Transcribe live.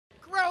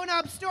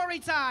grown-up story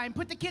time.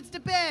 Put the kids to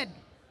bed.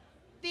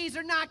 These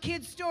are not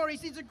kids' stories.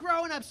 These are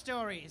grown-up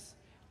stories.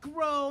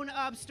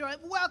 Grown-up story.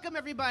 Welcome,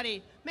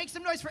 everybody. Make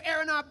some noise for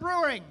Aeronaut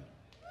Brewing.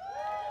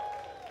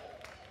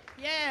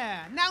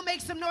 Yeah. Now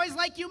make some noise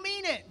like you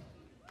mean it.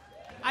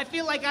 I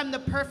feel like I'm the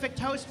perfect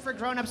host for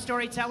grown-up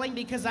storytelling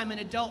because I'm an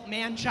adult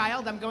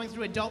man-child. I'm going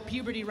through adult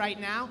puberty right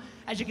now.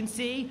 As you can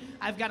see,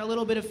 I've got a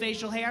little bit of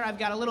facial hair. I've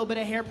got a little bit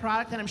of hair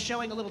product, and I'm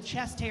showing a little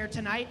chest hair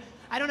tonight.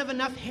 I don't have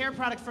enough hair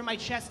product for my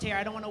chest hair.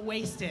 I don't want to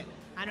waste it.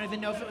 I don't even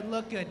know if it would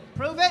look good.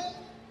 Prove it?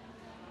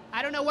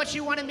 I don't know what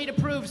you wanted me to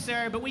prove,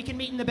 sir, but we can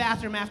meet in the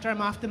bathroom after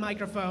I'm off the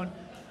microphone.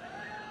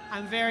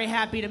 I'm very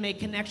happy to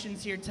make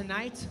connections here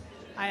tonight.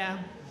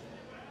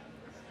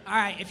 All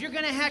right, if you're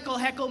gonna heckle,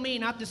 heckle me,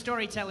 not the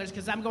storytellers,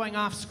 because I'm going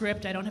off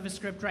script. I don't have a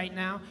script right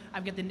now.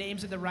 I've got the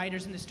names of the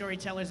writers and the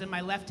storytellers in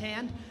my left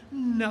hand,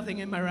 nothing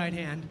in my right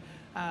hand.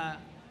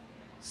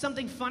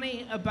 Something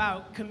funny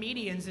about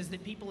comedians is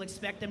that people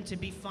expect them to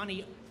be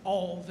funny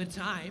all the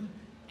time,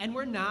 and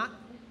we're not.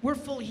 We're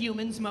full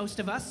humans, most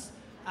of us.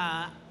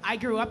 I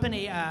grew up in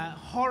a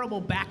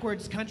horrible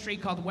backwards country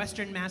called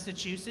Western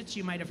Massachusetts.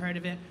 You might have heard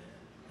of it.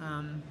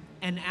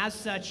 And as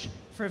such,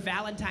 for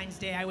Valentine's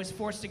Day, I was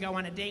forced to go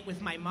on a date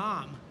with my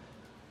mom,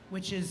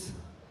 which is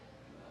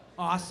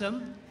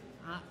awesome.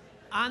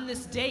 On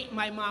this date,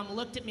 my mom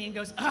looked at me and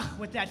goes, "Ugh,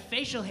 with that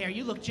facial hair,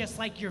 you look just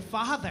like your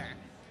father."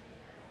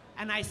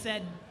 And I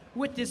said,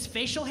 "With this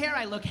facial hair,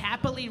 I look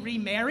happily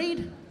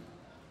remarried?"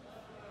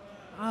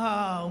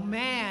 Oh,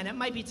 man, it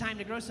might be time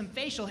to grow some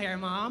facial hair,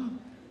 Mom.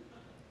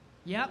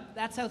 Yep,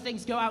 that's how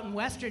things go out in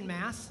Western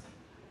Mass.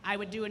 I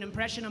would do an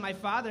impression of my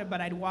father, but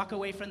I'd walk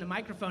away from the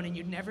microphone and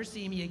you'd never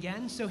see me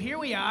again. So here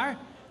we are.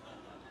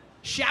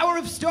 Shower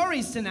of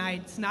stories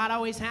tonight. It's not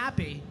always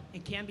happy.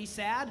 It can be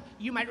sad.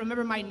 You might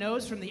remember my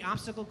nose from the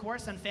obstacle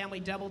course on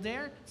Family Double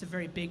Dare. It's a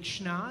very big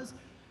schnoz.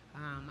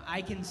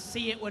 I can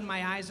see it when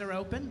my eyes are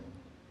open.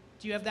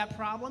 Do you have that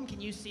problem?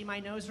 Can you see my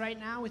nose right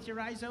now with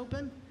your eyes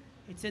open?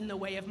 It's in the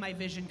way of my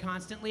vision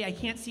constantly. I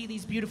can't see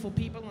these beautiful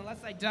people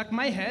unless I duck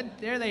my head.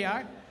 There they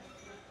are.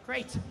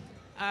 Great.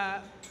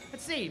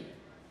 Let's see.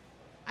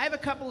 I have a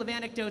couple of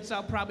anecdotes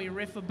I'll probably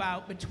riff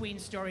about between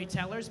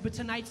storytellers, but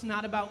tonight's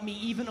not about me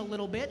even a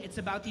little bit. It's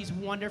about these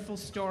wonderful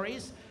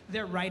stories,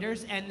 their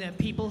writers, and the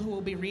people who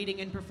will be reading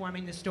and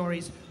performing the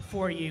stories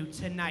for you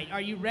tonight.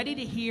 Are you ready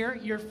to hear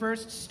your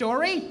first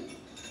story?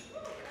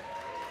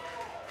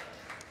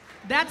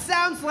 That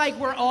sounds like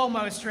we're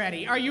almost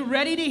ready. Are you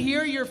ready to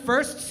hear your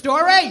first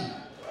story?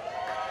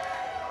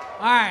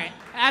 All right.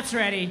 That's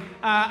ready.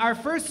 Our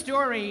first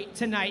story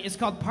tonight is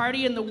called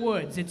Party in the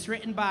Woods. It's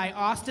written by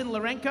Austin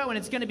Lorenko, and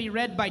it's going to be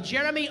read by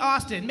Jeremy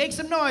Austin. Make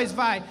some noise,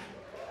 Vi.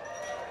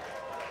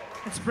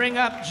 Let's bring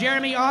up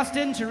Jeremy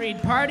Austin to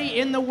read Party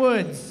in the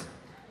Woods.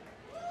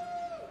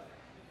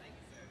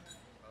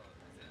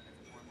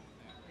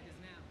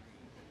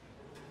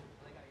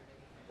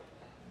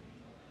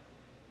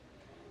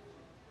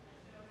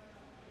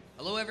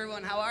 Hello,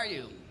 everyone. How are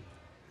you?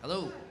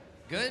 Hello.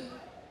 Good?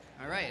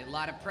 All right, a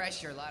lot of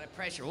pressure, a lot of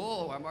pressure.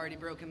 Oh, I'm already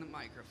broken the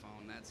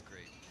microphone. That's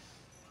great.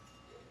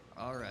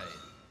 All right.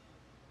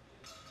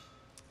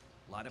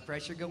 A lot of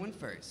pressure going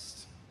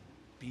first.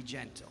 Be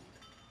gentle.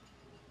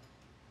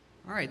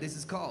 All right, this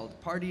is called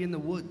Party in the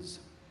Woods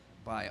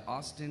by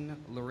Austin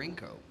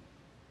Lorenko.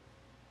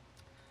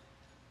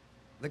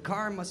 The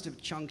car must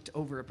have chunked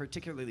over a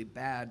particularly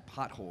bad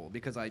pothole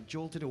because I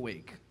jolted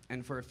awake,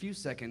 and for a few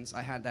seconds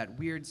I had that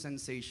weird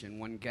sensation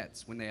one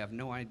gets when they have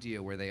no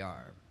idea where they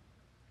are.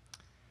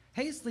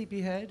 "Hey,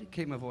 sleepyhead,"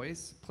 came a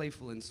voice,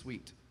 playful and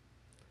sweet.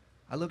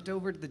 I looked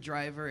over to the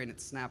driver and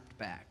it snapped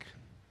back.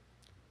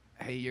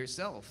 "Hey,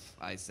 yourself,"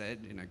 I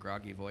said in a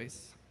groggy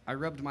voice. I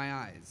rubbed my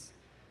eyes.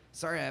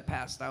 "Sorry I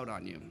passed out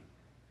on you."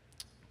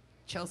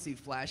 Chelsea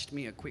flashed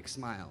me a quick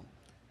smile.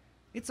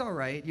 "It's all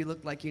right, you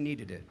looked like you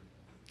needed it."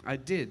 I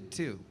did,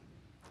 too.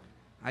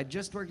 I'd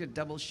just worked a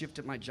double shift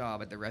at my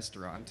job at the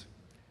restaurant.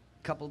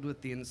 Coupled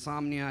with the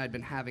insomnia I'd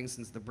been having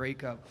since the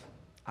breakup,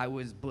 I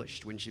was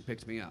bushed when she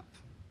picked me up.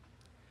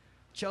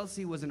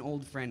 Chelsea was an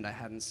old friend I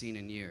hadn't seen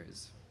in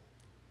years.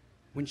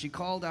 When she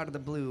called out of the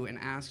blue and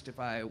asked if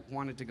I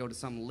wanted to go to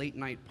some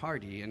late-night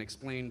party and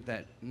explained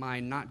that my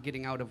not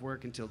getting out of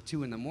work until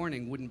 2 in the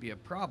morning wouldn't be a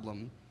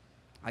problem,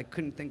 I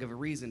couldn't think of a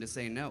reason to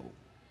say no.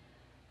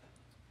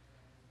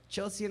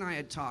 Chelsea and I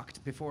had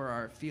talked before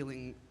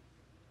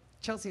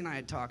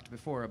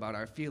about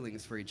our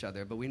feelings for each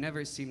other, but we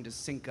never seemed to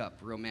sync up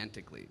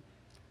romantically.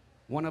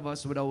 One of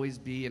us would always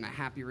be in a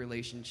happy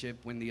relationship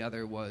when the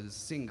other was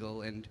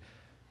single, and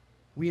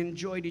we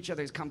enjoyed each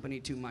other's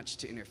company too much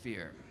to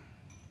interfere.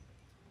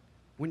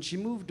 When she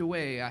moved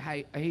away, I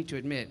hate to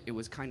admit, it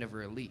was kind of a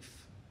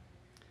relief.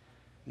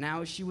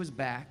 Now she was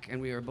back,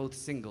 and we were both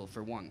single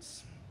for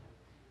once.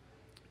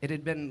 It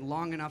had been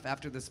long enough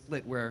after the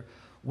split where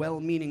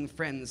well-meaning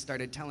friends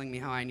started telling me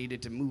how I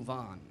needed to move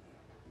on.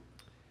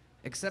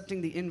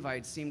 Accepting the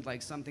invite seemed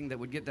like something that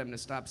would get them to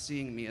stop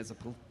seeing me as a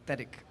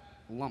pathetic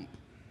lump.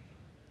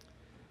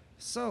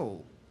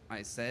 "So,"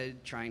 I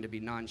said, trying to be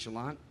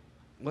nonchalant,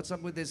 "what's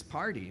up with this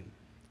party?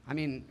 I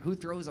mean, who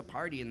throws a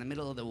party in the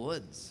middle of the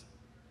woods?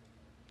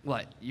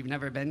 What, you've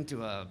never been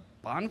to a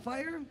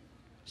bonfire?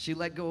 She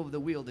let go of the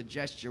wheel to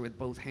gesture with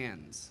both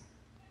hands,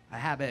 a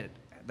habit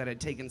that had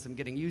taken some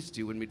getting used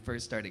to when we'd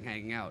first started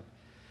hanging out.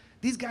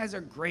 These guys are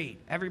great.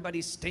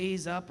 Everybody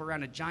stays up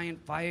around a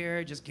giant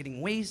fire, just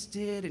getting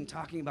wasted and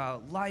talking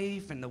about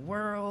life and the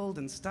world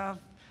and stuff.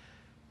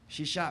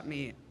 She shot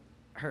me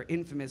her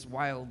infamous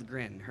wild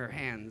grin, her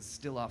hands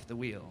still off the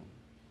wheel.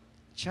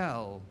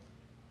 Chell,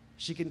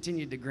 she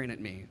continued to grin at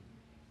me.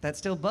 That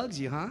still bugs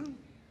you, huh?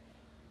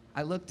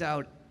 I looked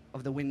out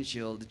of the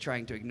windshield,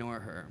 trying to ignore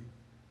her.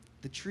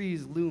 The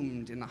trees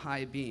loomed in the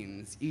high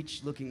beams,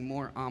 each looking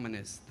more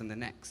ominous than the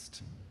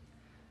next.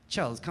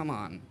 Chels, come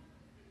on.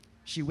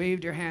 She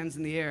waved her hands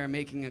in the air,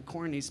 making a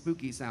corny,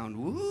 spooky sound.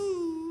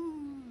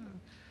 Woo!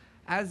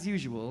 As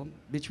usual,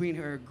 between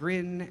her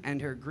grin and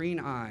her green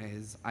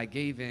eyes, I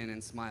gave in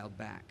and smiled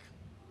back.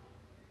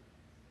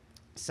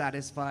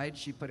 Satisfied,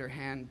 she put her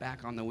hand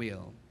back on the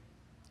wheel.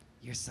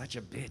 You're such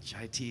a bitch,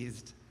 I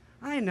teased.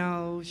 I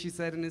know, she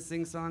said in a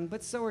sing-song,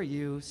 but so are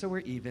you, so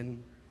we're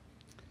even.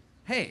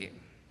 Hey.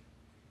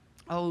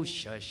 Oh,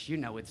 shush, you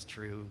know it's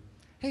true.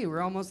 Hey, we're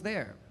almost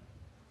there.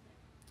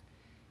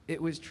 It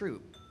was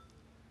true.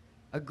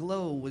 A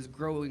glow was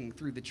growing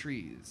through the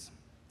trees.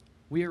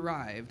 We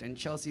arrived, and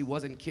Chelsea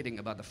wasn't kidding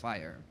about the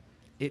fire.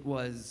 It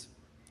was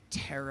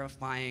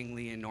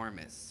terrifyingly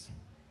enormous.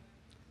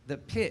 The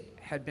pit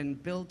had been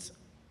built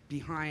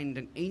behind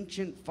an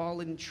ancient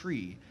fallen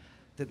tree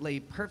that lay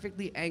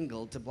perfectly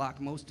angled to block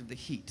most of the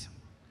heat.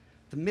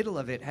 The middle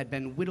of it had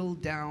been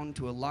whittled down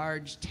to a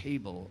large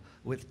table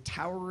with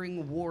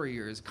towering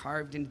warriors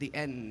carved into the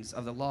ends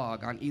of the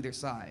log on either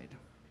side.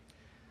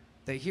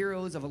 The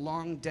heroes of a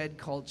long-dead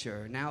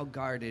culture now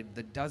guarded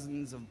the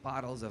dozens of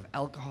bottles of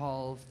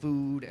alcohol,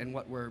 food, and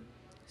what were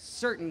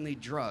certainly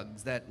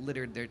drugs that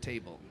littered their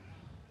table.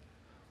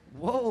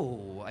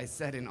 Whoa, I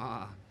said in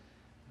awe.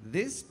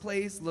 This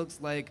place looks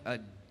like a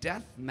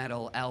death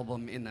metal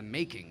album in the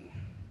making.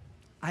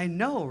 I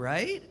know,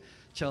 right?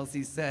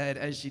 Chelsea said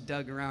as she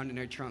dug around in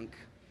her trunk.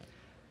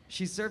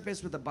 She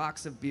surfaced with a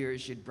box of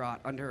beers she'd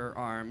brought under her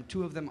arm,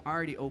 2 of them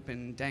already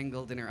open,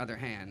 dangled in her other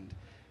hand.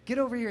 Get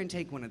over here and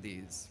take one of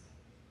these.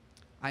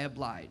 I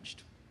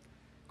obliged,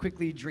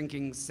 quickly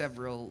drinking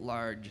several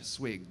large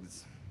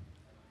swigs.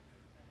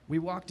 We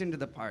walked into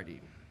the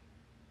party.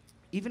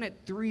 Even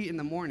at 3 in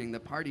the morning, the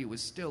party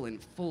was still in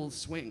full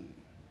swing.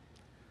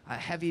 A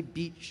heavy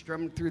beat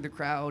strummed through the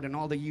crowd, and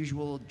all the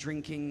usual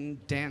drinking,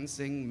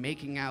 dancing,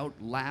 making out,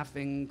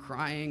 laughing,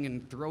 crying,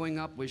 and throwing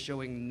up was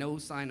showing no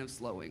sign of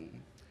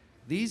slowing.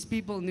 These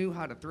people knew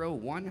how to throw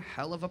one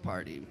hell of a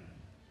party.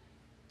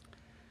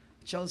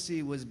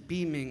 Chelsea was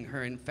beaming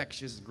her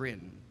infectious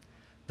grin.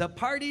 The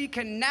party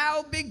can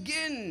now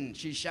begin,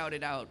 she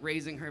shouted out,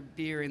 raising her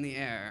beer in the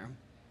air.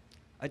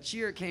 A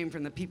cheer came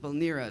from the people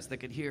near us that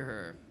could hear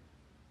her.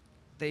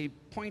 They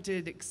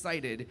pointed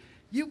excited.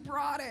 You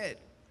brought it!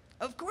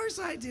 Of course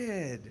I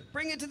did!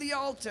 Bring it to the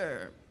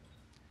altar!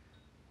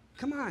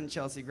 Come on,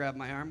 Chelsea grabbed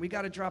my arm. We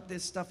gotta drop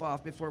this stuff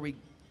off before we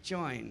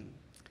join.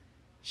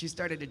 She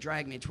started to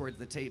drag me towards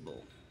the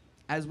table.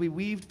 As we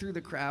weaved through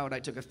the crowd, I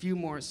took a few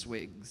more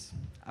swigs.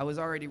 I was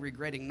already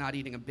regretting not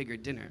eating a bigger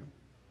dinner.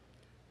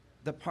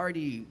 The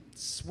party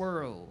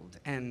swirled,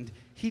 and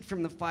heat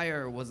from the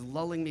fire was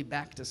lulling me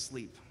back to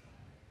sleep.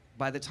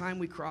 By the time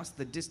we crossed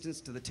the distance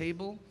to the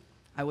table,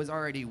 I was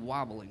already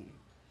wobbling.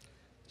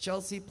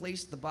 Chelsea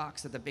placed the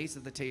box at the base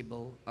of the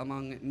table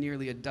among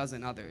nearly a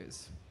dozen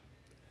others.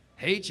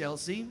 Hey,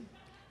 Chelsea.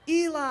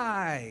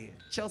 Eli!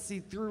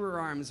 Chelsea threw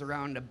her arms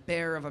around a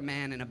bear of a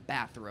man in a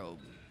bathrobe.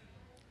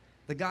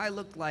 The guy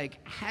looked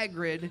like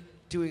Hagrid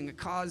doing a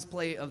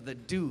cosplay of the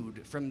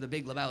dude from The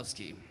Big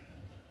Lebowski.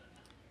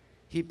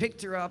 He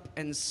picked her up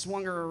and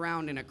swung her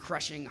around in a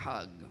crushing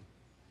hug.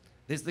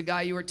 This the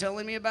guy you were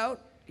telling me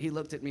about? He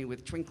looked at me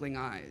with twinkling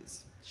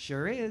eyes.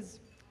 Sure is.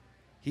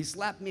 He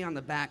slapped me on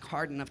the back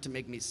hard enough to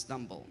make me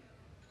stumble.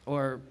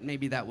 Or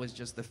maybe that was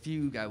just the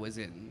fugue I was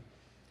in.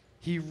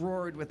 He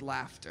roared with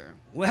laughter.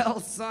 Well,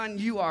 son,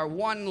 you are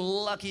one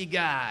lucky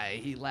guy,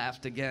 he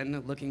laughed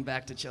again, looking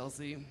back to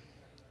Chelsea.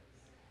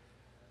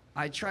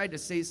 I tried to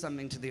say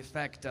something to the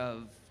effect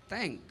of,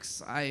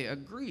 thanks, I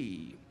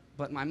agree,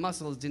 but my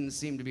muscles didn't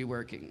seem to be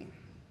working.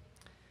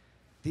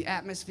 The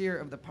atmosphere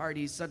of the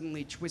party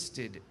suddenly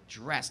twisted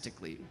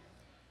drastically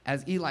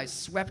as Eli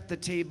swept the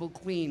table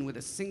clean with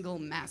a single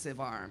massive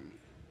arm.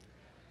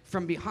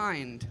 From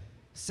behind,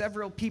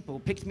 several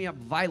people picked me up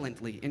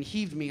violently and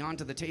heaved me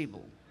onto the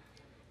table.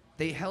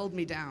 They held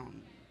me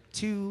down,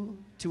 2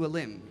 to a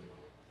limb.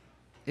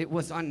 It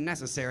was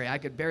unnecessary. I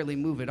could barely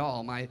move at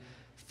all. My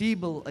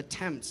feeble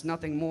attempts,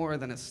 nothing more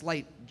than a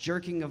slight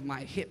jerking of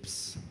my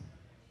hips.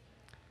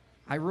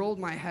 I rolled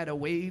my head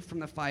away from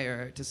the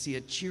fire to see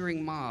a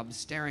cheering mob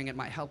staring at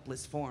my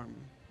helpless form,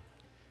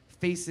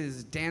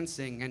 faces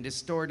dancing and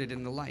distorted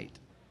in the light.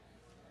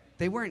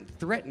 They weren't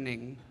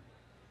threatening,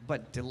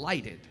 but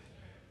delighted,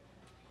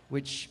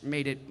 which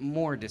made it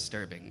more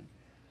disturbing.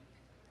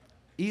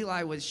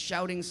 Eli was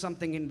shouting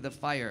something into the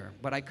fire,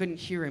 but I couldn't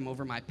hear him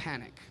over my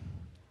panic.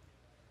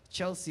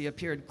 Chelsea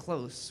appeared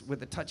close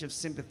with a touch of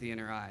sympathy in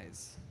her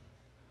eyes.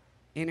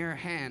 In her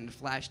hand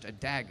flashed a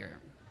dagger.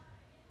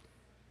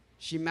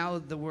 She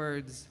mouthed the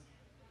words,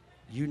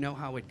 "You know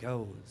how it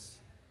goes,"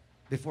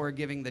 before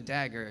giving the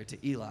dagger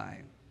to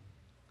Eli.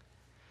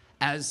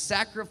 "As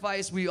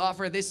sacrifice, we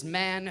offer this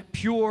man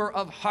pure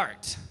of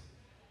heart."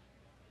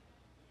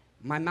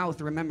 My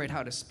mouth remembered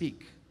how to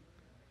speak.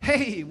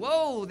 "Hey,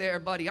 whoa there,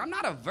 buddy, I'm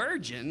not a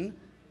virgin."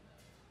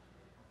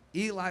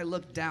 Eli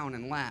looked down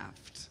and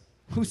laughed.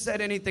 "Who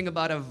said anything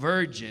about a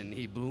virgin?"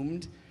 he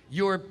boomed.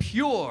 "You're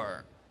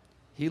pure."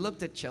 He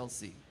looked at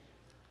Chelsea.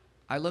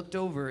 I looked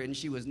over and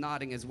she was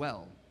nodding as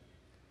well.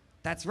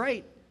 "That's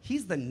right,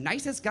 he's the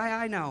nicest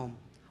guy I know.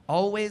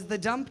 Always the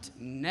dumped,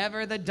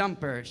 never the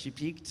dumper," she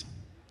peeked.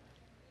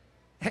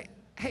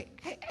 Hey,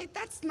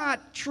 that's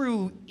not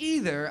true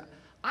either.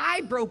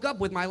 I broke up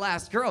with my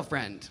last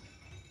girlfriend."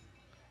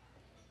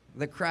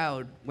 The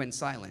crowd went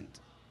silent.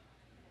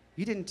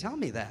 "You didn't tell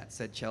me that,"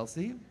 said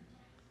Chelsea.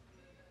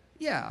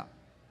 "Yeah,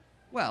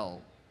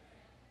 well,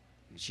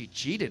 she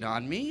cheated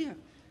on me."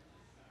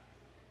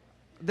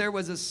 There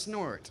was a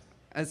snort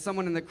as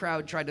someone in the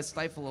crowd tried to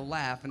stifle a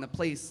laugh and the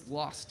place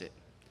lost it.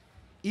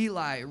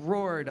 Eli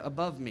roared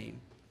above me.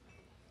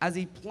 As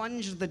he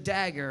plunged the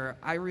dagger,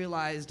 I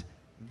realized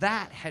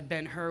that had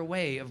been her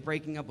way of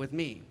breaking up with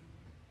me.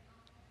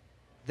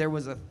 There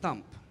was a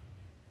thump.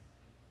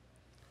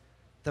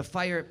 The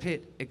fire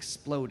pit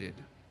exploded,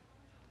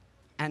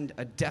 and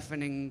a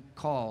deafening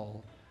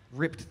call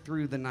ripped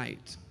through the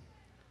night.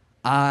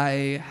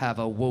 "I have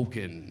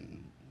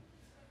awoken."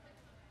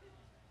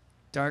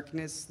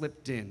 Darkness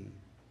slipped in,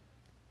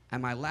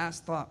 and my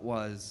last thought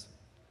was,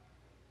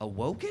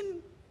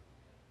 "Awoken?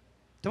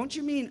 Don't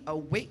you mean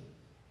awake?"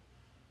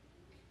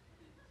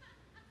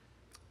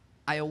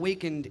 I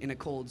awakened in a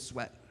cold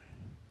sweat.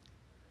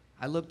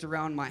 I looked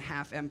around my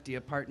half-empty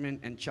apartment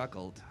and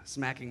chuckled,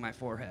 smacking my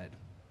forehead.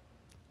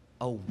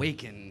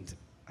 "Awakened,"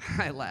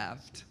 I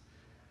laughed.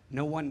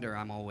 No wonder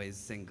I'm always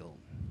single.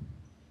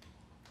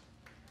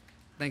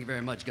 Thank you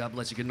very much. God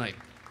bless you. Good night.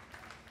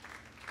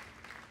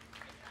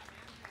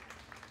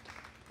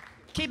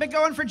 Keep it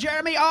going for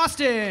Jeremy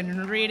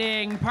Austin,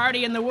 reading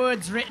Party in the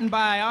Woods, written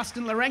by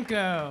Austin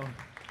Lorenko.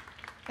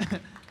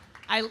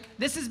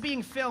 This is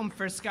being filmed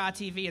for Ska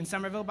TV in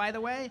Somerville, by the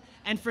way,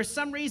 and for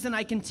some reason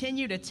I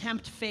continue to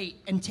tempt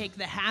fate and take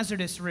the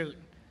hazardous route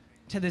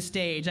to the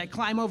stage. I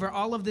climb over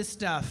all of this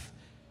stuff,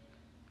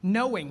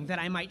 knowing that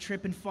I might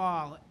trip and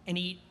fall and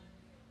eat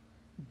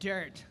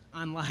dirt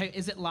on live.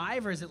 Is it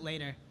live or is it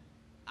later?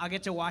 I'll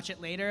get to watch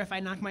it later if I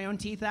knock my own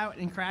teeth out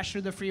and crash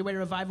through the Freeway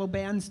Revival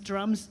Band's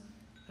drums.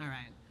 All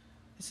right,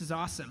 this is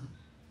awesome.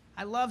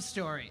 I love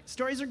stories.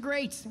 Stories are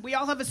great. We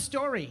all have a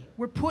story.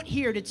 We're put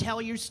here to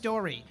tell your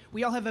story.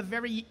 We all have a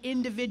very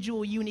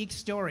individual, unique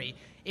story.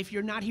 If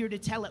you're not here to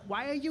tell it,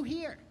 why are you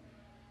here?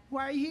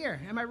 Why are you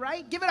here? Am I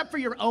right? Give it up for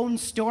your own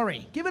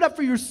story. Give it up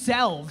for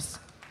yourselves.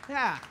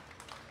 Yeah.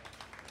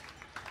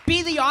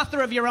 Be the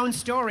author of your own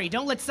story.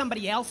 Don't let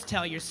somebody else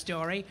tell your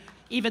story,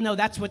 even though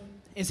that's what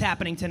is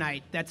happening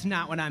tonight. That's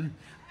not what I'm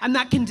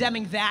not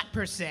condemning that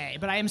per se,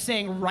 but I am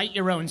saying write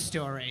your own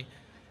story.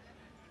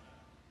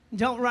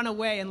 Don't run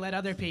away and let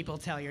other people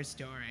tell your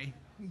story.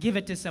 Give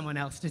it to someone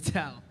else to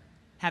tell,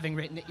 having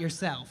written it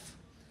yourself.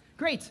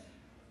 Great.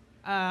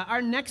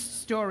 Our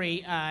next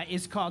story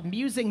is called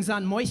Musings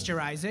on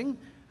Moisturizing,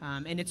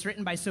 and it's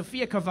written by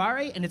Sophia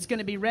Kavari, and it's going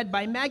to be read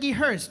by Maggie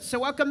Hurst. So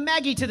welcome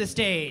Maggie to the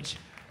stage.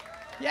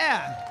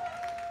 Yeah.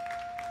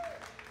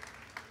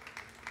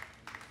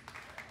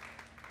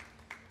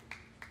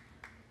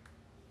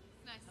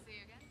 Nice to see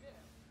you again.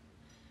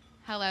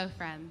 Hello,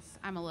 friends.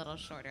 I'm a little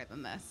shorter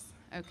than this.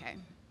 Okay.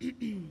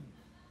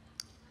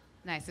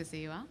 Nice to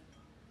see you all.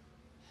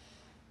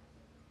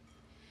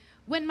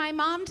 When my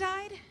mom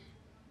died,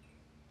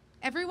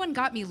 everyone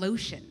got me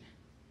lotion.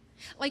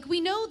 Like, we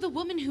know the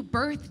woman who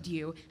birthed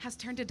you has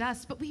turned to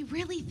dust, but we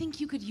really think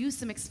you could use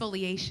some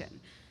exfoliation.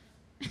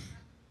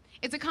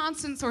 It's a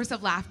constant source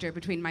of laughter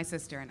between my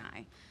sister and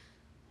I.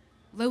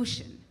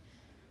 Lotion,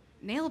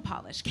 nail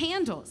polish,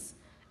 candles.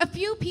 A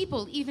few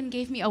people even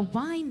gave me a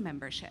wine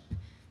membership.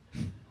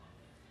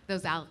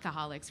 Those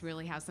alcoholics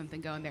really have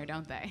something going there,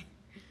 don't they?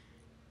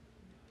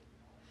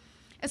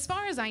 As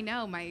far as I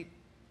know, my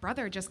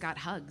brother just got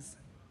hugs.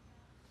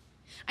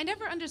 I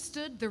never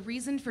understood the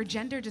reason for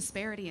gender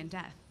disparity in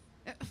death.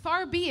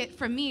 Far be it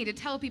from me to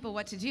tell people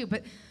what to do,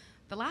 but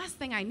the last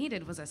thing I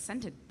needed was a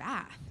scented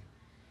bath.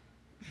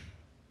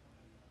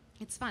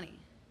 It's funny.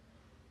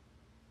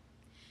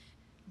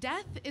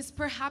 Death is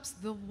perhaps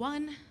the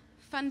one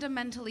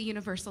fundamentally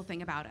universal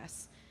thing about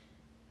us.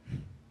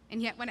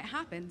 And yet when it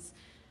happens,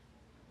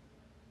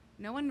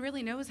 no one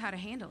really knows how to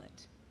handle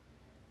it.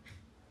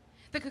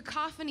 The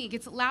cacophony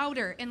gets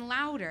louder and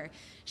louder.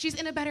 She's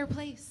in a better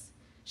place.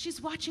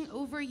 She's watching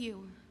over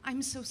you.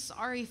 I'm so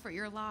sorry for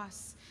your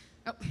loss.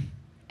 Oh,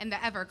 and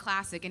the ever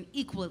classic and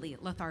equally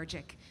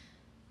lethargic,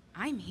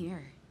 I'm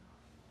here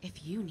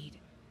if you need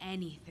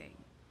anything.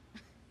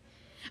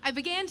 I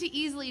began to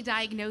easily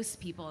diagnose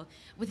people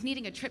with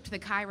needing a trip to the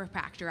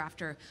chiropractor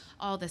after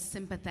all the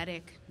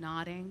sympathetic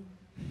nodding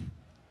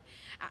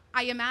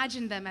I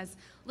imagined them as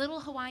little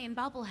Hawaiian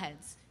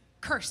bobbleheads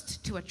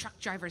cursed to a truck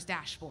driver's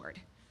dashboard.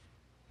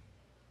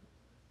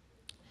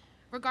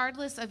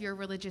 Regardless of your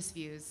religious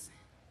views,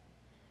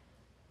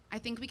 I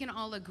think we can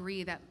all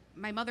agree that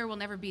my mother will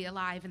never be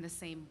alive in the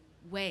same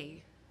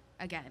way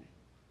again.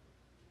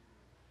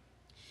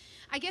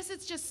 I guess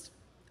it's just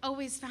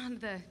always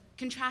found the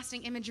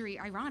contrasting imagery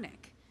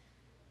ironic.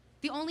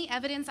 The only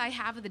evidence I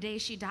have of the day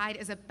she died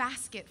is a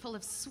basket full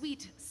of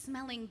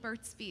sweet-smelling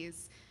Burt's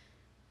Bees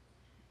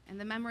and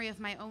the memory of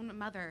my own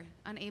mother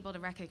unable to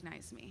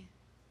recognize me.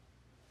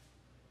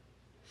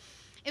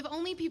 If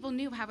only people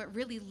knew how it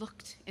really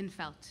looked and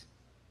felt.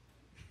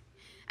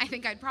 I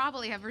think I'd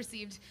probably have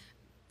received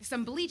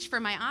some bleach for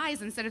my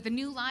eyes instead of the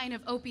new line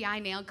of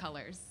OPI nail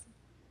colors.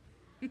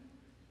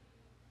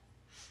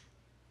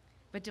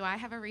 But do I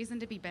have a reason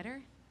to be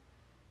bitter?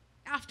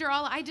 After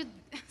all, I did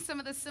some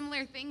of the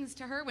similar things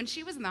to her when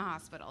she was in the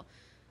hospital.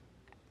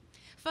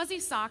 Fuzzy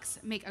socks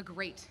make a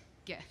great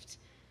gift,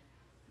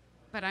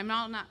 but I'm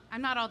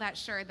not all that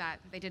sure that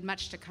they did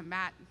much to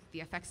combat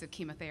the effects of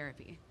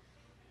chemotherapy.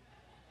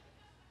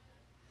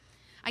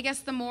 I guess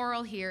the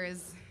moral here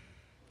is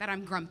that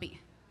I'm grumpy.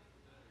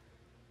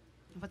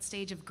 What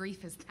stage of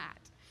grief is that?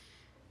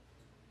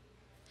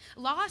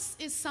 Loss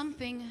is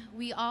something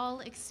we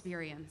all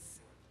experience,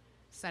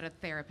 said a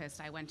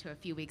therapist I went to a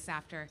few weeks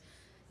after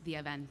the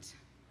event.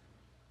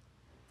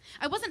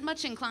 I wasn't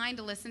much inclined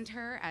to listen to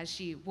her as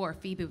she wore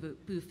Phoebe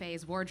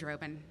Buffay's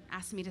wardrobe and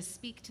asked me to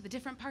speak to the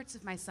different parts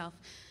of myself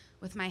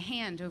with my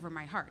hand over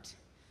my heart.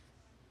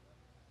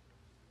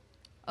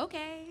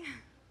 Okay.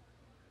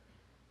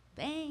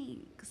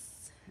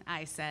 Thanks,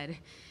 I said,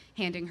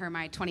 handing her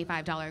my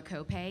 $25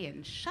 copay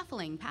and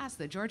shuffling past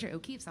the Georgia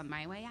O'Keeffe's on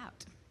my way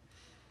out.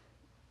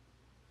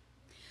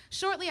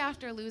 Shortly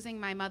after losing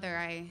my mother,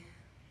 I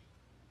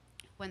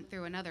went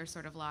through another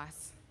sort of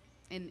loss,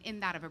 in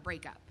that of a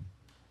breakup.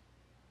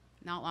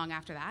 Not long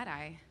after that,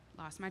 I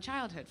lost my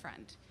childhood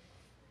friend.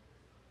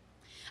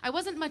 I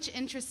wasn't much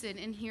interested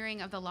in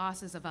hearing of the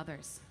losses of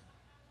others.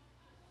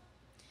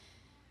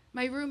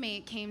 My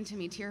roommate came to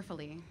me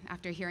tearfully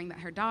after hearing that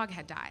her dog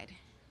had died.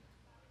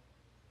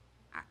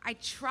 I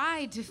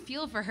tried to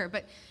feel for her,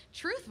 but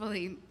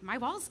truthfully, my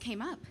walls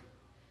came up.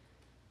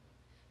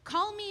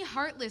 Call me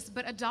heartless,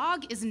 but a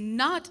dog is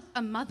not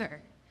a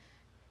mother,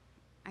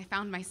 I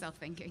found myself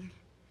thinking.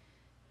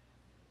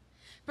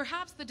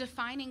 Perhaps the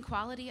defining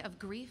quality of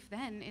grief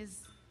then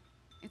is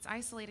its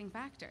isolating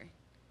factor.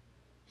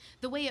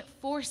 The way it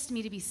forced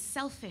me to be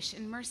selfish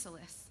and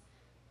merciless.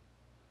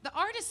 The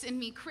artist in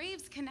me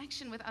craves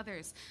connection with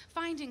others,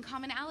 finding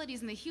commonalities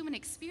in the human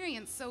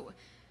experience, so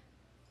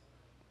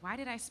why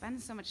did I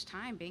spend so much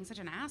time being such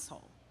an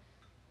asshole?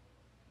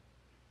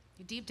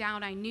 Deep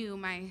down, I knew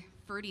my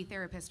fruity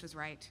therapist was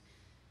right.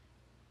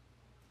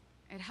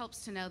 It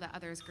helps to know that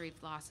others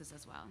grieved losses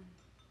as well.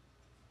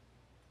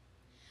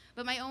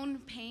 But my own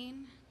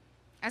pain,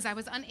 as I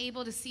was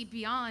unable to see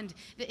beyond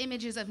the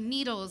images of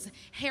needles,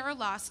 hair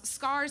loss,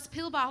 scars,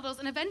 pill bottles,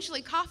 and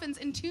eventually coffins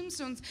and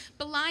tombstones,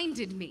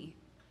 blinded me.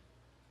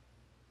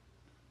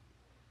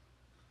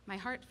 My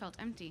heart felt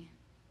empty,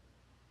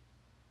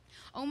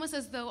 almost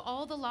as though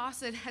all the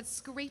loss had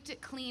scraped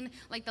it clean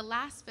like the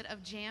last bit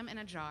of jam in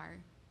a jar.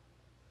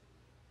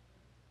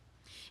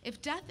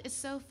 If death is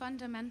so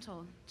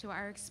fundamental to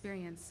our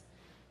experience,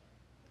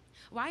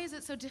 why is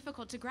it so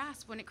difficult to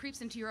grasp when it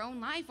creeps into your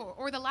own life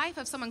or the life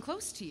of someone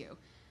close to you?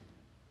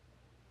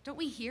 Don't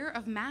we hear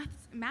of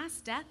mass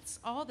deaths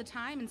all the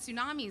time and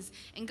tsunamis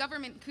and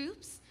government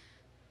coups?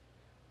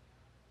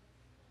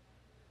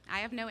 I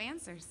have no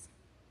answers.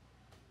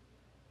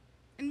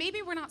 And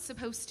maybe we're not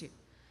supposed to.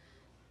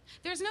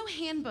 There's no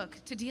handbook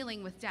to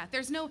dealing with death.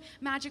 There's no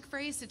magic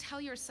phrase to tell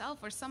yourself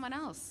or someone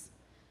else.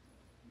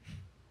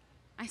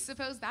 I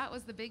suppose that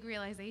was the big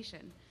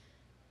realization.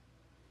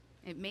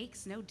 It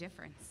makes no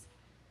difference.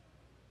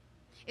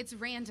 It's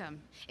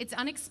random, it's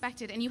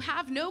unexpected, and you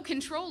have no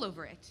control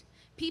over it.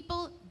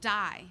 People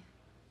die.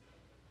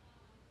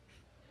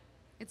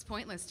 It's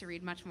pointless to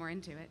read much more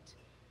into it.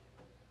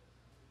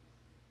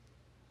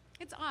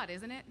 It's odd,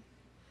 isn't it?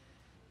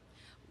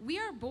 We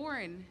are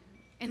born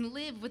and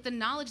live with the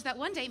knowledge that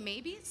one day,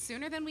 maybe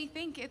sooner than we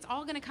think, it's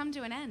all going to come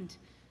to an end.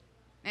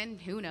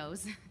 And who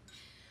knows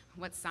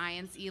what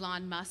science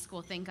Elon Musk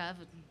will think of.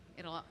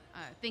 It'll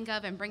think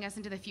of and bring us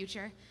into the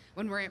future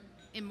when we're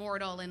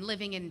immortal and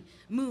living in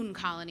moon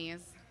colonies.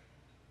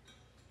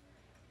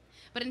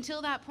 But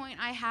until that point,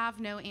 I have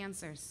no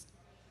answers.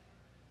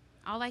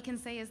 All I can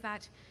say is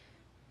that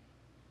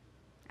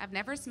I've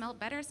never smelled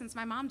better since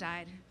my mom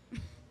died.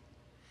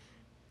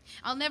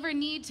 I'll never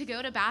need to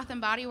go to Bath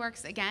 & Body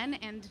Works again,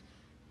 and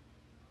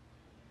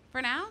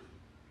for now,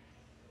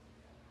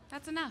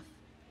 that's enough.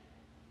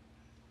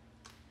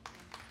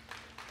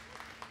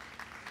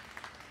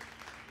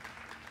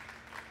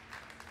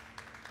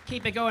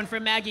 Keep it going for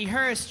Maggie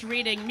Hurst,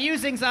 reading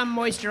Musings on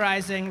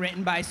Moisturizing,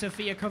 written by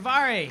Sophia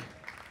Kovari.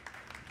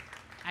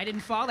 I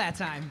didn't fall that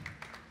time.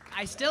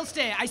 I still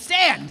stand. I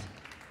stand!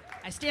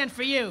 I stand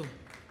for you.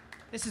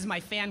 This is my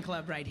fan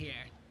club right here.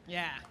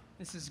 Yeah,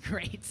 this is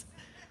great.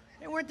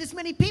 There weren't this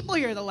many people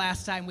here the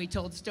last time we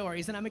told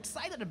stories, and I'm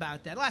excited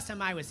about that. Last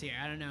time I was here,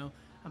 I don't know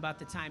about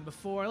the time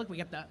before. Look, we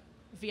got the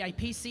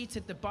VIP seats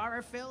at the bar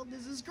are filled.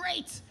 This is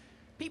great.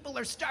 People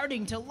are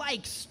starting to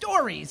like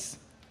stories.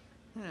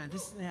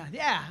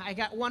 Yeah, I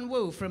got one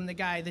woo from the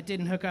guy that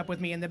didn't hook up with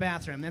me in the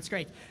bathroom. That's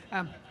great.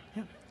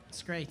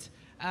 It's great.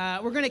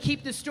 We're going to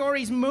keep the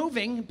stories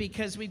moving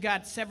because we've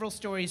got several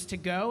stories to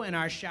go in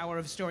our shower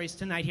of stories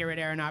tonight here at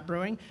Aeronaut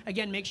Brewing.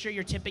 Again, make sure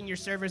you're tipping your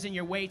servers and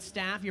your wait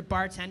staff, your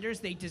bartenders.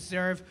 They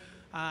deserve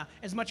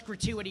as much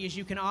gratuity as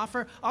you can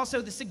offer.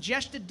 Also, the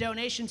suggested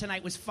donation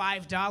tonight was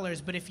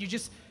 $5, but if you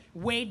just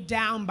weighed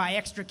down by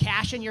extra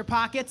cash in your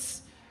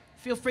pockets,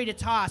 feel free to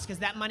toss because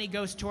that money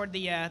goes toward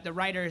the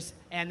writers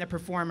and the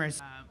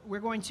performers. We're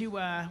going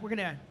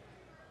to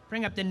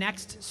bring up the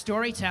next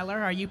storyteller.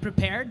 Are you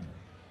prepared?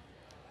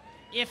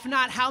 If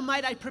not, how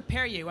might I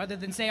prepare you other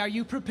than say, are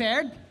you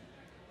prepared?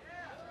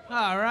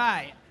 All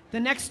right. The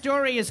next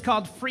story is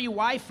called Free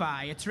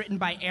Wi-Fi. It's written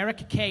by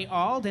Eric K.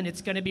 Ald, and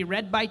it's going to be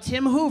read by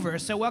Tim Hoover.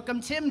 So welcome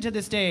Tim to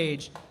the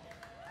stage.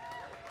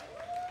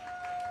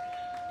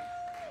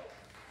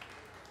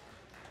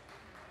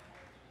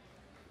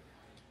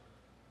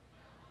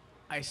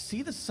 I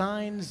see the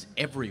signs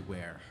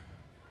everywhere.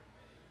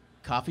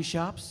 Coffee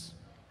shops,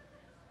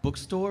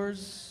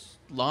 bookstores,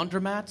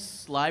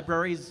 laundromats,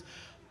 libraries,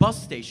 bus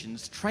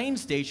stations,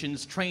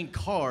 train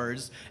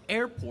cars,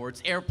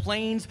 airports,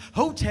 airplanes,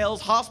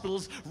 hotels,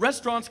 hospitals,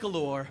 restaurants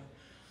galore.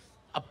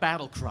 A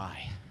battle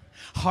cry.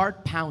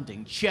 Heart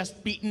pounding,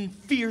 chest beating,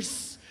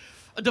 fierce,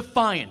 a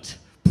defiant,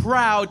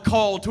 proud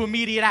call to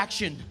immediate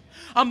action.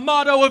 A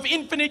motto of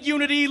infinite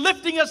unity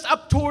lifting us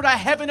up toward a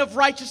heaven of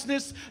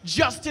righteousness,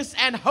 justice,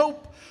 and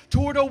hope,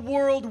 toward a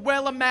world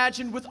well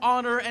imagined with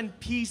honor and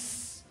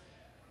peace.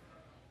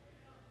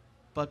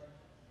 But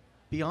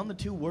beyond the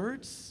two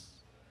words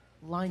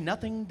lie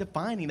nothing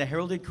defining the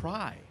heralded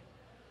cry.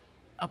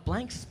 A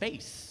blank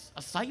space,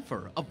 a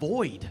cipher, a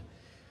void.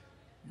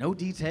 No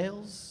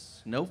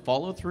details, no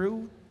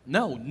follow-through,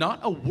 no, not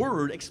a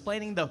word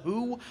explaining the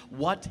who,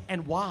 what,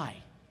 and why.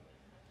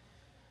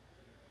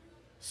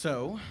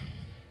 So,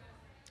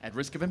 at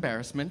risk of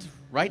embarrassment,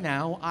 right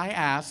now I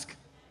ask,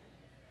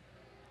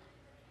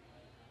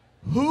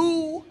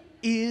 who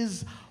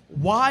is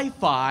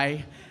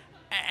Wi-Fi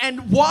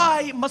and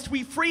why must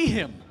we free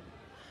him?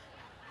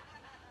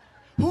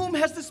 Whom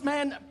has this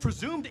man,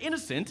 presumed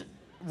innocent,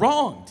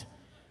 wronged?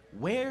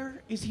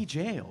 Where is he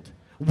jailed?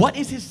 What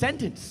is his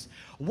sentence?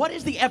 What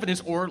is the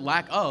evidence or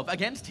lack of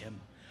against him?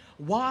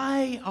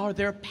 Why are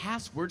there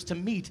passwords to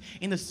meet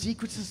in the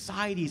secret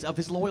societies of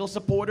his loyal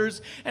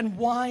supporters? And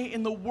why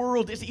in the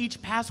world is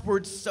each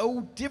password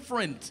so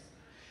different?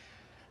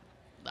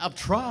 I've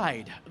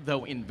tried,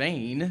 though in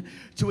vain,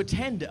 to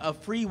attend a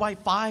free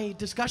Wi-Fi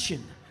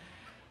discussion,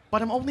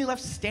 but I'm only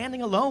left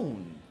standing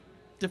alone,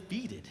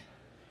 defeated,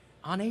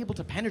 unable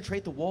to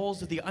penetrate the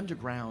walls of the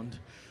underground,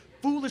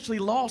 foolishly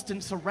lost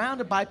and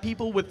surrounded by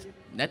people with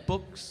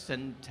netbooks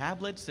and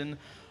tablets and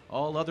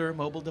all other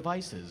mobile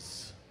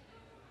devices.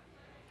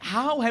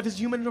 How have his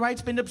human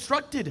rights been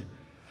obstructed?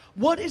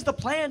 What is the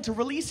plan to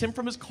release him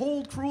from his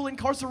cold, cruel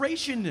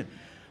incarceration?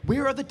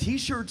 Where are the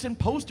t-shirts and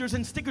posters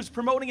and stickers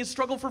promoting his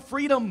struggle for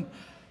freedom?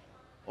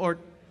 Or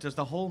does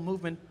the whole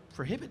movement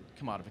prohibit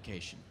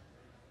commodification?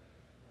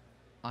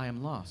 I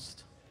am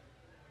lost,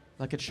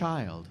 like a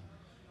child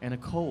in a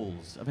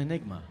coals of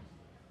enigma.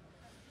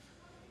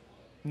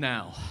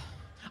 Now,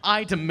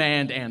 I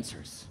demand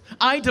answers.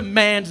 I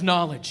demand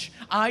knowledge.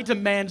 I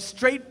demand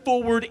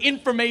straightforward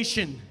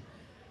information.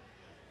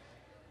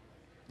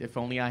 If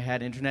only I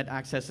had internet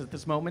access at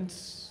this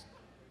moment,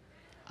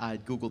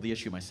 I'd Google the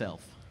issue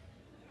myself.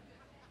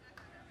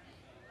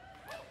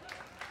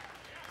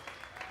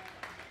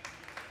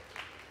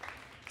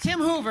 Tim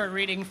Hoover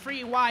reading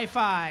Free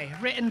Wi-Fi,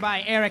 written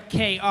by Eric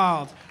K.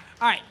 Ald.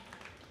 All right,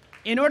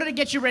 in order to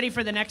get you ready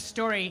for the next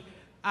story,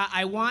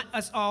 I want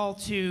us all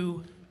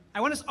to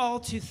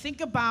think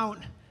about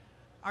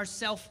our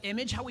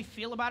self-image, how we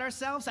feel about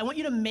ourselves. I want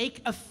you to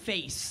make a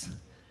face.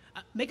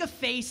 Make a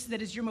face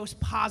that is your most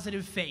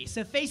positive face,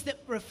 a face that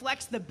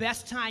reflects the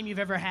best time you've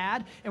ever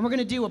had, and we're going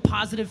to do a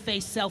positive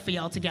face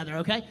selfie all together,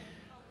 okay?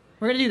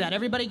 We're going to do that.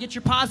 Everybody get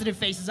your positive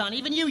faces on,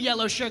 even you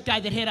yellow shirt guy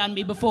that hit on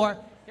me before.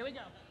 Here we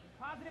go.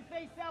 Positive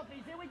face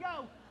selfies. Here we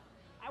go.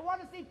 I want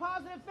to see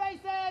positive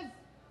faces.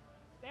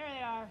 There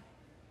they are.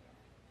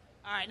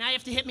 All right, now you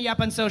have to hit me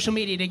up on social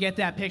media to get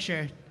that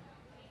picture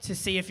to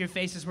see if your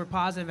faces were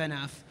positive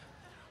enough.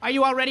 Are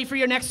you all ready for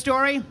your next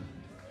story?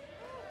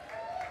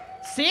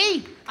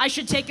 See? I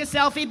should take a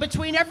selfie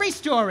between every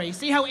story.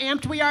 See how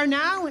amped we are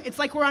now? It's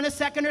like we're on a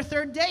second or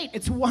third date.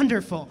 It's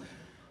wonderful.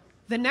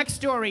 The next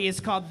story is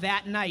called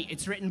That Night.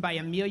 It's written by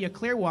Amelia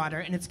Clearwater,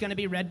 and it's going to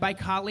be read by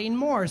Colleen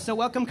Moore. So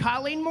welcome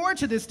Colleen Moore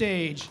to the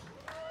stage.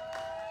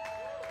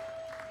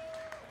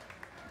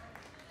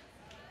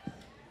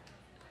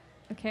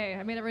 Okay,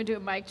 I made everyone do a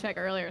mic check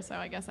earlier, so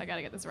I guess I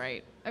gotta get this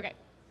right. Okay.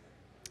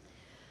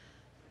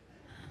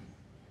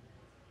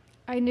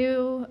 I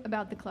knew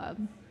about the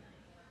club.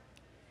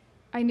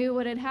 I knew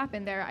what had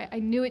happened there. I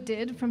knew it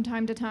did from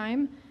time to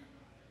time.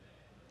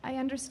 I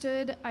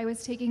understood I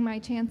was taking my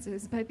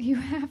chances, but you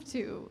have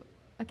to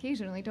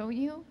occasionally, don't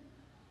you?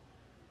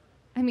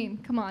 I mean,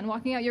 come on,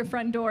 walking out your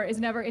front door is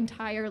never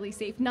entirely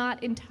safe,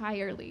 not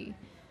entirely.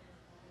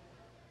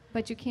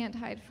 But you can't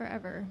hide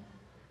forever.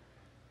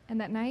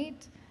 And that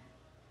night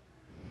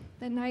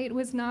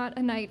was not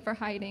a night for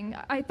hiding.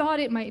 I thought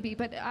it might be,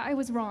 but I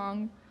was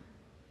wrong.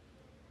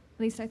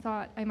 At least I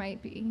thought I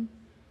might be.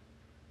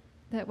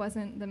 That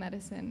wasn't the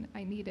medicine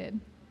I needed.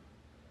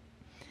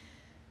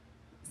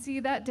 See,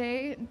 that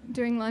day,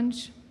 during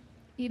lunch,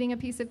 eating a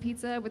piece of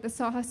pizza with the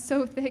sauce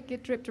so thick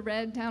it dripped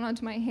red down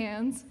onto my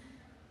hands,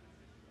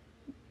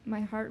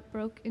 my heart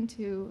broke in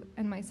two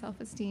and my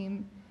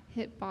self-esteem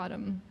hit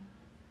bottom.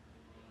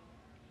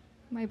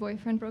 My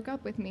boyfriend broke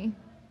up with me.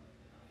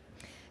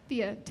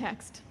 Via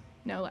text,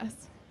 no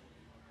less.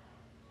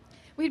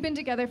 We'd been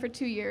together for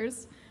 2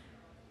 years.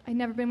 I'd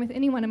never been with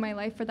anyone in my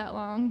life for that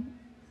long.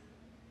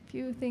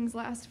 Few things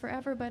last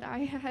forever, but I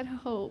had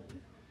hope.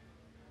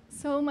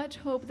 So much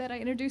hope that I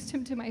introduced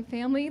him to my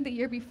family the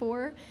year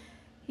before.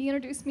 He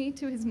introduced me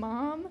to his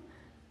mom.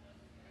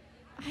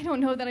 I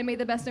don't know that I made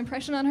the best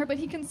impression on her, but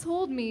he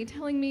consoled me,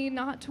 telling me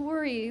not to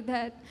worry,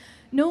 that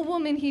no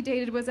woman he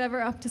dated was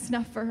ever up to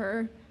snuff for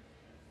her.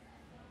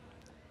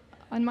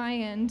 On my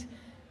end,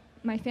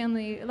 my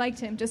family liked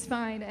him just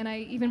fine, and I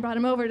even brought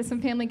him over to some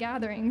family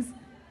gatherings.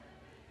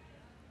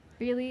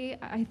 Really,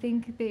 I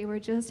think they were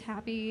just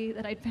happy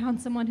that I'd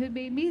found someone who'd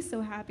made me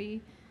so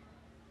happy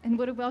and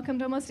would have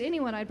welcomed almost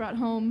anyone I'd brought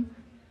home.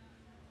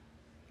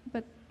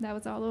 But that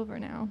was all over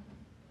now.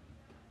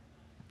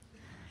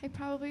 I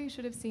probably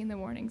should have seen the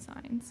warning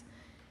signs.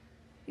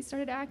 He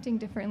started acting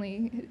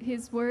differently.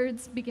 His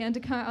words began to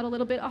come out a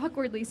little bit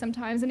awkwardly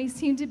sometimes, and he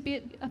seemed to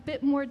be a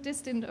bit more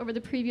distant over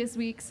the previous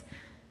weeks.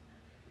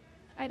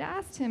 I'd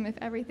asked him if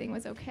everything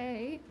was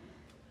okay,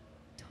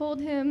 told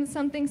him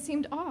something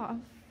seemed off.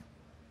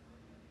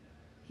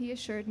 He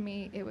assured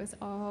me it was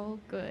all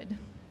good.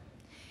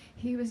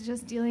 He was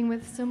just dealing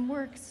with some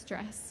work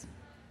stress.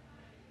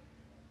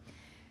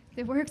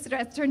 The work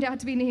stress turned out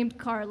to be named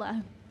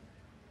Carla,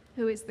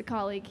 who is the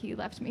colleague he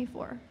left me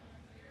for.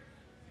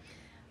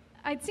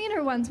 I'd seen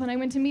her once when I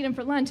went to meet him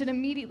for lunch and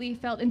immediately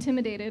felt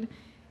intimidated.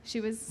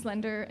 She was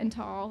slender and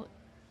tall,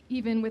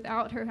 even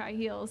without her high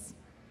heels.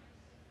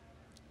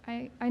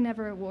 I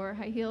never wore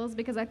high heels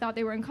because I thought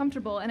they were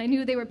uncomfortable and I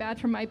knew they were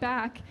bad for my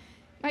back.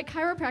 My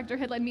chiropractor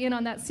had let me in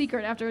on that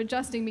secret after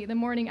adjusting me the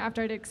morning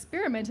after I'd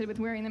experimented with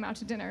wearing them out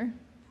to dinner.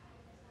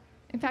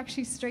 In fact,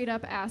 she straight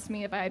up asked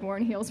me if I had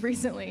worn heels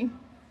recently.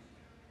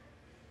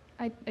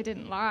 I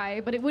didn't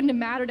lie, but it wouldn't have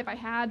mattered if I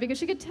had because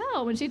she could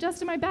tell when she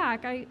adjusted my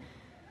back.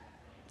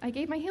 I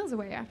gave my heels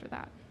away after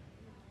that.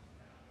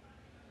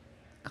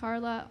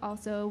 Carla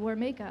also wore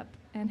makeup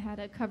and had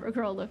a cover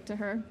girl look to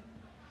her.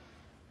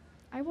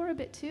 I wore a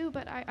bit too,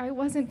 but I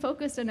wasn't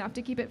focused enough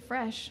to keep it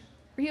fresh.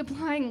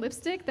 Reapplying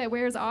lipstick that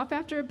wears off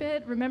after a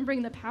bit,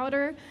 remembering the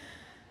powder.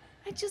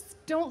 I just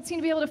don't seem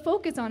to be able to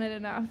focus on it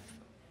enough.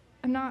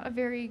 I'm not a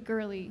very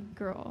girly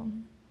girl.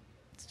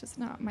 It's just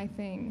not my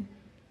thing.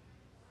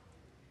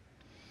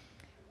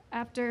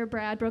 After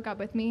Brad broke up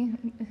with me,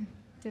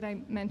 did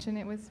I mention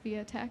it was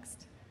via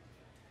text?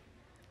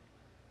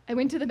 I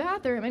went to the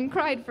bathroom and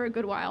cried for a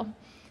good while.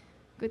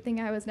 Good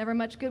thing I was never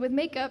much good with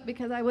makeup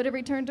because I would have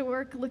returned to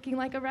work looking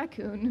like a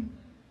raccoon.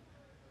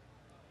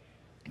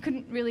 I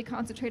couldn't really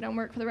concentrate on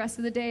work for the rest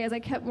of the day as I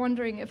kept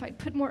wondering if I'd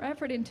put more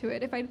effort into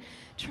it, if I'd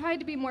tried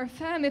to be more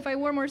femme, if I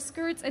wore more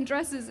skirts and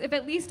dresses, if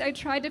at least I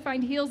tried to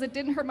find heels that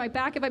didn't hurt my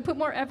back, if I put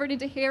more effort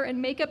into hair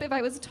and makeup, if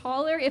I was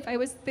taller, if I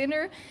was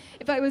thinner,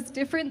 if I was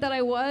different than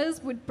I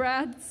was, would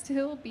Brad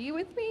still be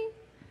with me?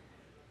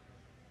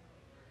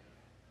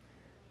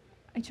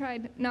 I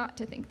tried not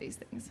to think these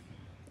things.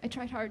 I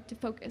tried hard to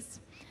focus,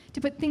 to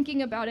put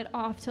thinking about it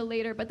off till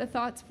later, but the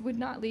thoughts would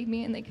not leave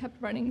me and they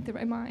kept running through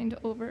my mind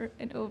over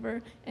and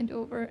over and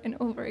over and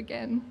over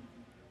again.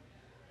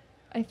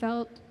 I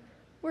felt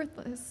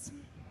worthless.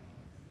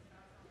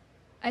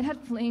 I'd had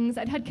flings,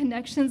 I'd had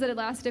connections that had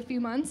lasted a few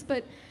months,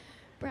 but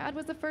Brad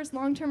was the first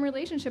long-term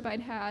relationship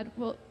I'd had.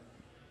 Well,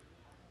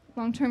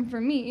 long-term for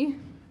me.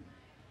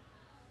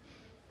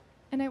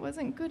 And I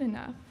wasn't good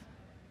enough,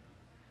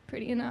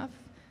 pretty enough,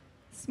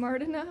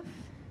 smart enough.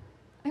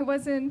 I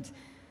wasn't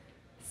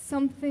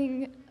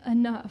something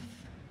enough.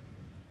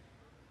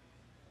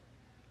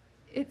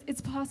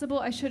 It's possible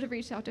I should have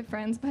reached out to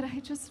friends, but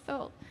I just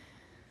felt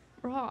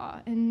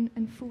raw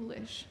and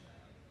foolish.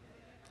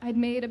 I'd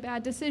made a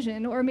bad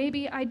decision, or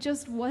maybe I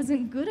just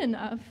wasn't good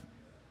enough.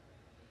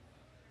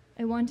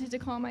 I wanted to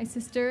call my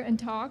sister and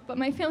talk, but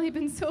my family had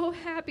been so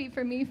happy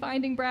for me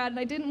finding Brad, and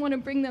I didn't want to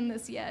bring them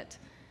this yet.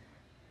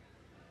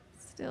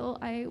 Still,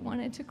 I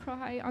wanted to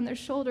cry on their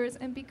shoulders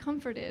and be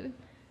comforted.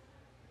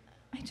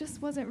 I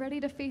just wasn't ready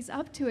to face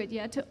up to it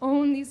yet, to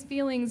own these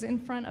feelings in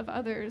front of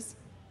others.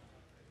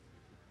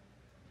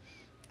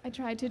 I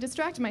tried to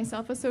distract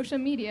myself with social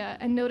media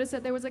and noticed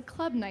that there was a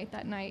club night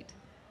that night.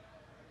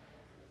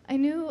 I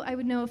knew I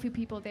would know a few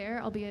people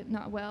there, albeit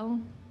not well.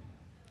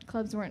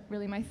 Clubs weren't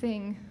really my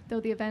thing, though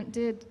the event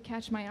did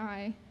catch my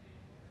eye.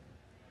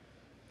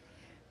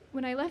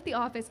 When I left the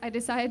office, I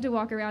decided to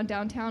walk around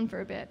downtown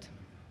for a bit.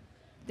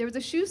 There was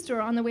a shoe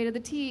store on the way to the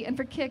T, and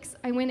for kicks,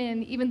 I went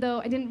in, even though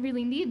I didn't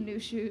really need new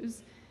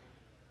shoes.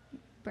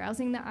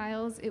 Browsing the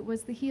aisles, it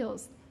was the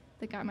heels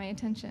that got my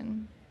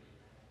attention.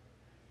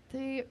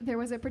 There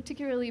was a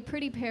particularly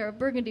pretty pair of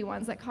burgundy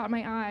ones that caught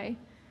my eye.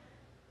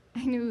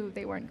 I knew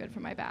they weren't good for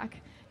my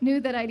back, knew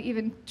that I'd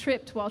even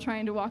tripped while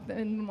trying to walk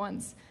them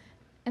once,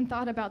 and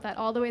thought about that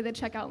all the way to the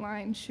checkout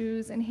line,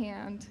 shoes in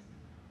hand.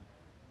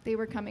 They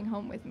were coming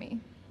home with me.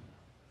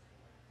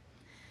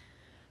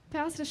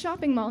 Passed a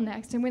shopping mall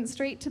next and went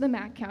straight to the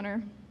MAC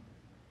counter.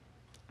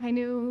 I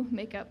knew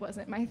makeup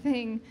wasn't my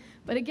thing,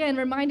 but again,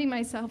 reminding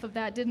myself of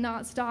that did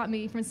not stop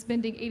me from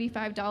spending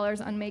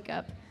 $85 on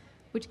makeup,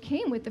 which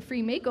came with the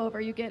free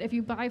makeover you get if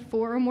you buy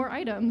 4 or more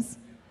items.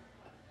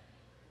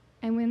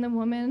 And when the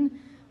woman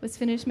was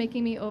finished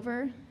making me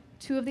over,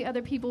 2 of the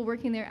other people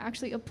working there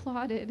actually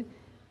applauded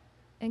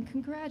and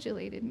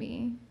congratulated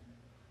me.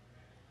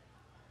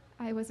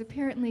 I was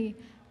apparently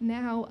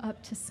now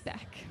up to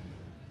spec.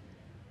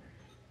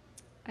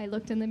 I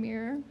looked in the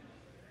mirror.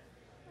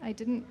 I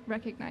didn't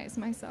recognize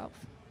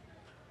myself.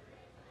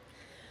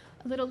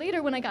 A little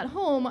later, when I got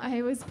home,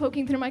 I was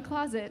poking through my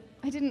closet.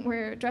 I didn't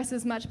wear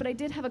dresses much, but I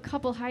did have a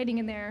couple hiding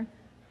in there.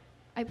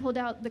 I pulled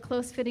out the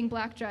close-fitting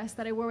black dress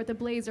that I wore with a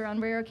blazer on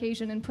rare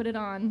occasion and put it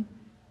on.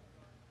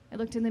 I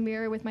looked in the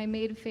mirror with my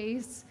made-up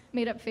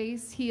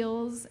face,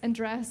 heels, and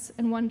dress,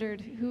 and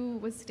wondered who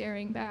was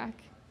staring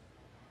back.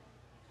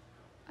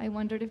 I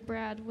wondered if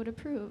Brad would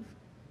approve.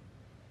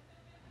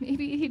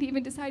 Maybe he'd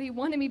even decide he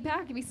wanted me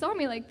back if he saw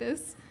me like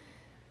this.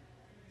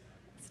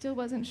 Still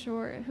wasn't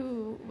sure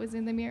who was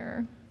in the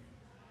mirror.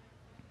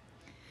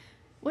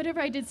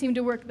 Whatever I did seemed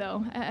to work,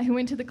 though. I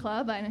went to the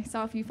club, and I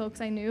saw a few folks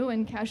I knew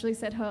and casually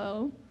said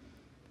hello.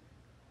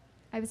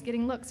 I was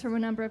getting looks from a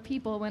number of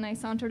people when I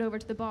sauntered over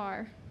to the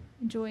bar,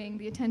 enjoying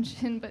the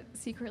attention but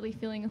secretly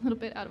feeling a little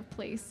bit out of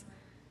place.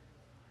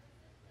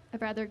 A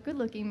rather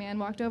good-looking man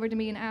walked over to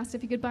me and asked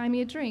if he could buy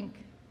me a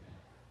drink.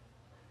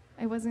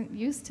 I wasn't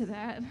used to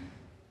that.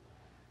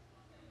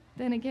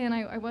 Then again,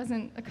 I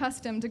wasn't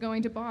accustomed to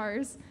going to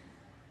bars.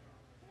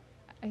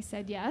 I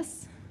said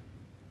yes.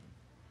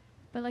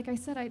 But like I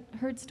said, I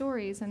heard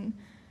stories and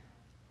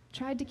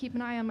tried to keep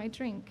an eye on my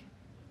drink.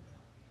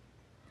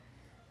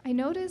 I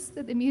noticed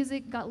that the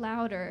music got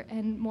louder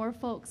and more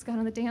folks got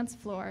on the dance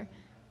floor.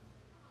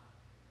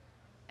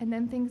 And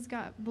then things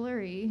got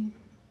blurry.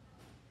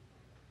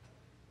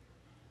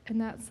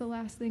 And that's the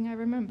last thing I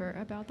remember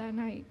about that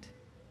night.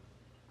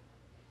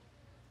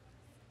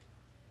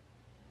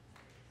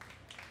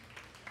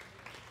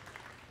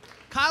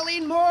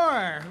 Colleen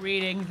Moore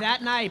reading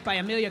That Night by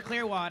Amelia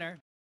Clearwater.